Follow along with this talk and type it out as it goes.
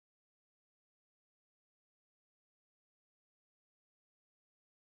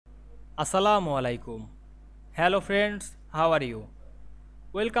Assalamu Walaikum. Hello friends, how are you?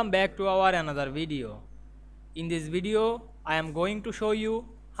 Welcome back to our another video. In this video, I am going to show you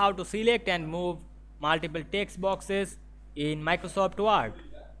how to select and move multiple text boxes in Microsoft Word.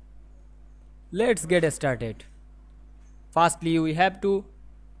 Let's get started. Firstly, we have to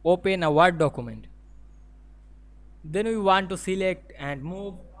open a Word document. Then we want to select and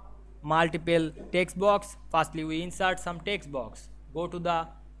move multiple text box. Firstly, we insert some text box. Go to the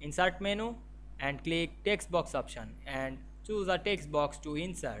insert menu and click text box option and choose a text box to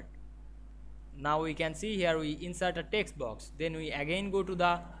insert. Now we can see here we insert a text box. Then we again go to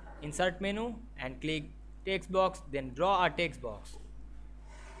the insert menu and click text box, then draw a text box.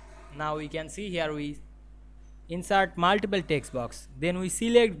 Now we can see here we insert multiple text box. Then we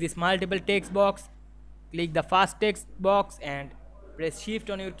select this multiple text box, click the first text box and press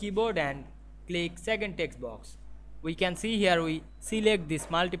shift on your keyboard and click second text box. We can see here we select this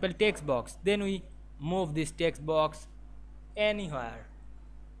multiple text box, then we move this text box anywhere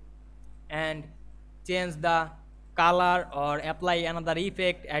and change the color or apply another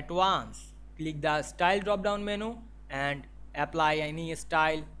effect at once. Click the style drop down menu and apply any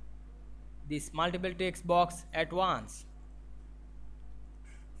style this multiple text box at once.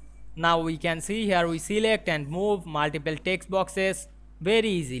 Now we can see here we select and move multiple text boxes very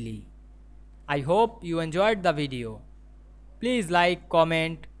easily. I hope you enjoyed the video. Please like,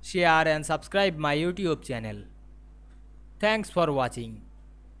 comment, share and subscribe my YouTube channel. Thanks for watching.